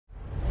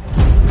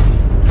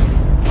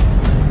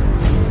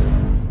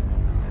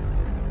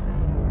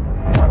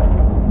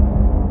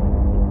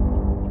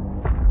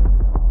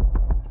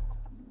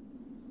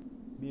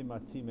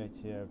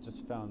teammate here. I've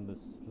just found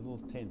this little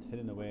tent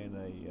hidden away in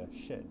a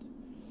shed.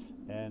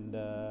 And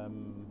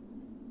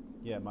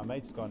yeah, my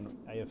mate's gone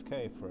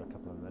AFK for a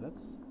couple of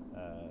minutes.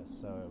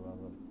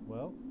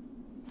 Well,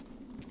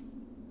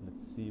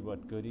 let's see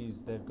what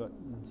goodies they've got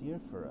here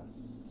for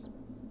us.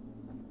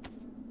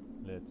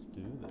 Let's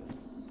do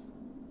this.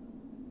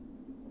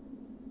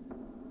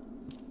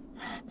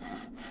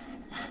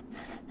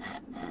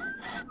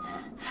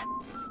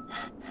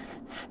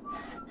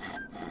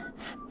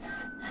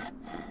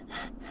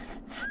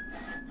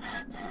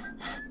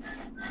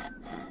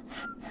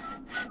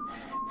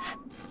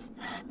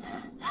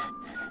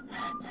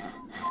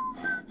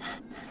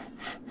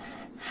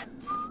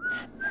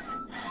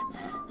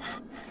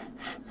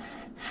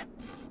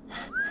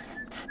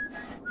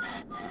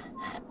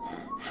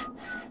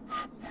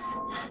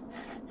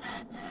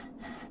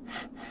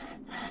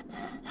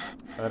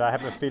 But I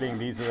have a feeling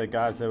these are the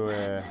guys that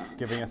were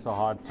giving us a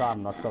hard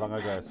time not so long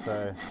ago,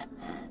 so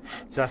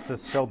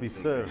justice shall be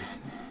served.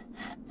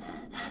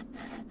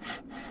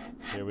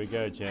 Here we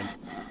go,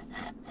 gents.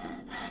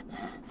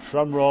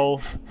 Drum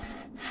roll.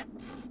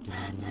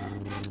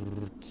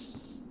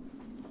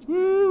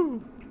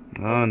 Woo!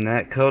 Oh, and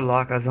that code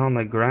lock is on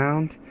the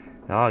ground.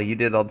 Oh, you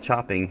did all the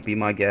chopping. Be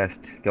my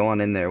guest. Go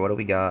on in there. What do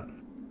we got?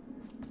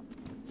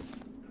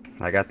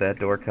 I got that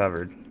door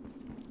covered.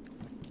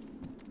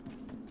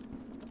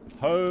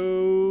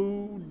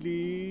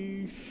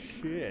 Holy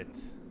shit.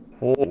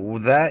 Oh,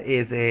 that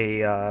is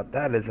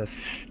a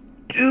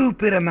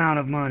stupid amount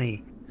of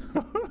money.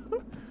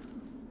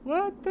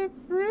 What the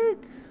frick?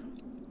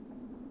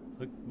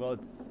 Look, well,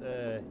 it's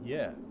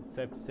yeah, it's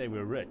safe to say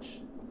we're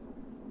rich.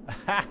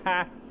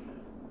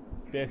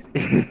 best,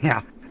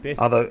 Yeah.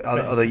 best,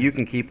 Although you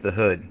can keep the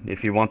hood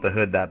if you want the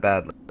hood that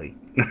badly.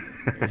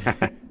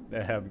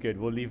 I'm good.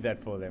 We'll leave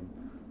that for them.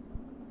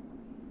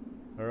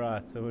 All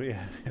right. So what do we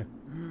have here?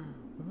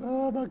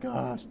 Oh my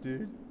gosh,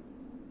 dude.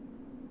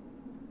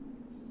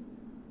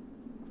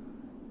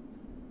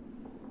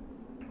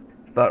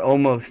 About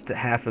almost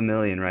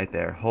 500,000 right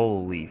there.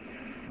 Holy,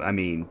 I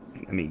mean,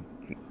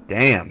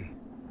 damn.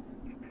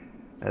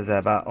 That's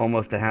about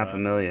almost a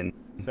 500,000.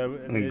 So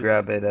let me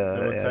grab it.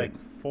 So we'll take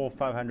 4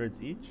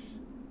 500s each.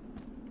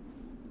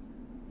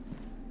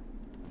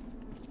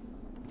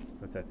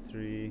 What's that?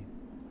 3,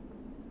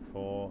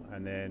 4,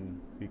 and then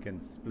we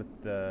can split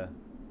the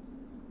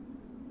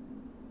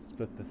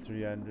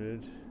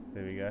 300.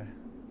 There we go.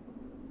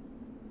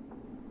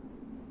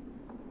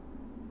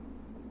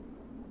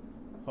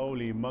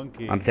 Holy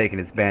monkey. I'm taking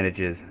his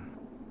bandages.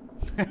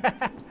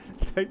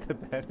 Take the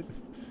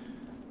bandages.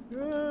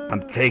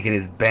 I'm taking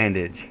his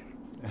bandage.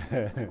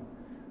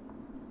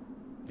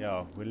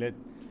 Yeah, we'll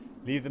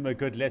leave them a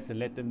good lesson.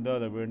 Let them know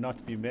that we're not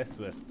to be messed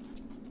with.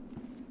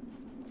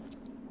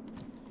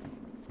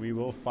 We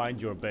will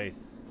find your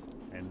base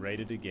and raid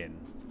it again.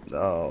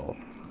 Oh.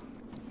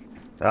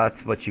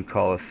 That's what you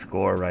call a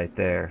score right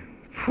there.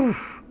 Whew.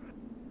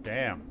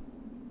 Damn.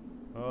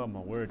 Oh my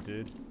word,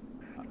 dude.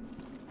 I'm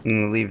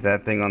gonna leave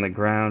that thing on the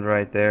ground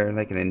right there.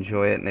 They can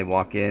enjoy it and they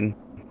walk in.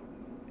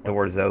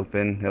 Doors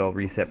open. It'll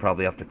reset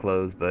probably off to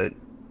close, but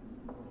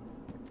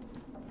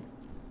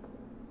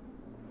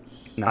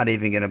not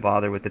even gonna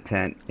bother with the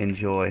tent.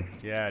 Enjoy.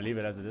 Yeah, leave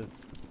it as it is.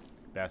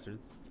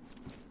 Bastards.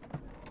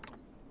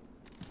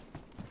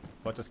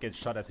 We'll just get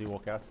shot as we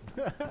walk out.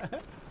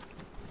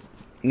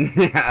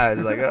 Yeah, I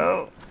was like,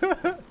 oh.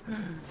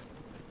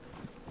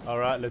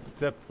 Alright, let's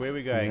dip. Where are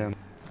we going?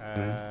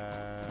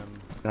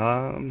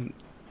 Are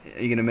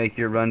you gonna make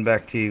your run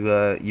back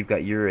to you've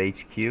got your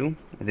HQ, I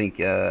think,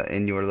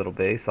 in your little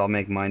base. I'll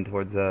make mine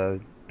towards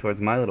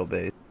my little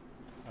base.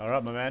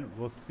 Alright, my man.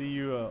 We'll see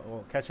you,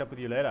 we'll catch up with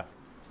you later.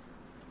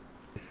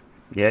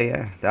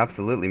 Yeah,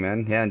 absolutely,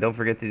 man. Yeah, and don't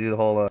forget to do the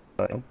whole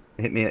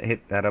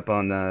hit that up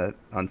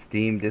on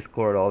Steam,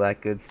 Discord, all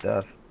that good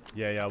stuff.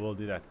 Yeah, we'll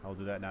do that. I'll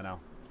do that now.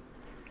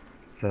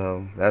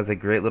 So that's a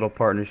great little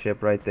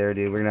partnership right there,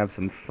 dude. We're gonna have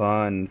some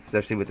fun,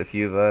 especially with a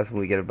few of us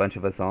when we get a bunch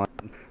of us on.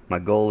 My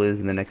goal is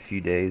in the next few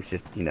days,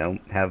 just, you know,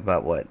 have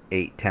about what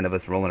 8, 10 of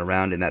us rolling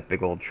around in that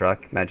big old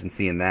truck. Imagine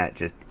seeing that,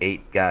 just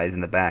 8 guys in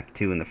the back,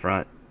 2 in the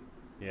front.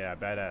 Yeah,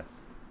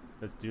 badass.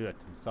 Let's do it.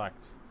 I'm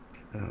psyched.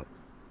 So,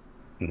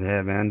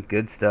 yeah, man,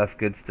 good stuff.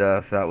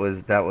 That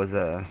was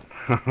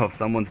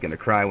someone's gonna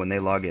cry when they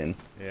log in.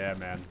 Yeah,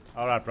 man.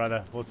 All right,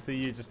 brother. We'll see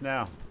you just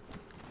now.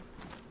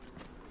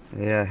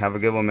 Yeah, have a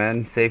good one,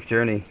 man. Safe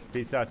journey.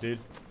 Peace out, dude.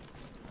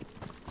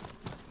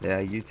 Yeah,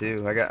 you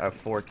too. I got a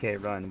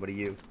 4K run. What are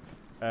you?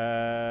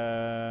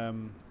 Yeah,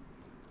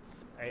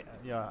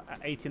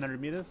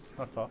 1,800 meters.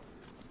 Not far.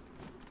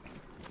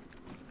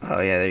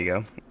 Oh yeah, there you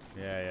go.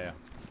 Yeah.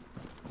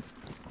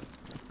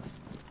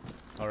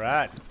 All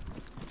right.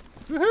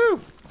 Woohoo!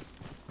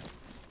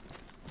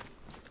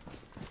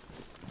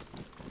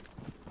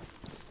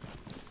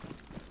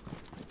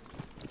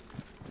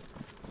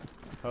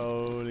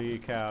 Holy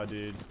cow,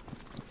 dude.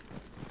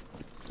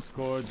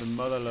 Scored the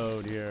mother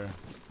load here.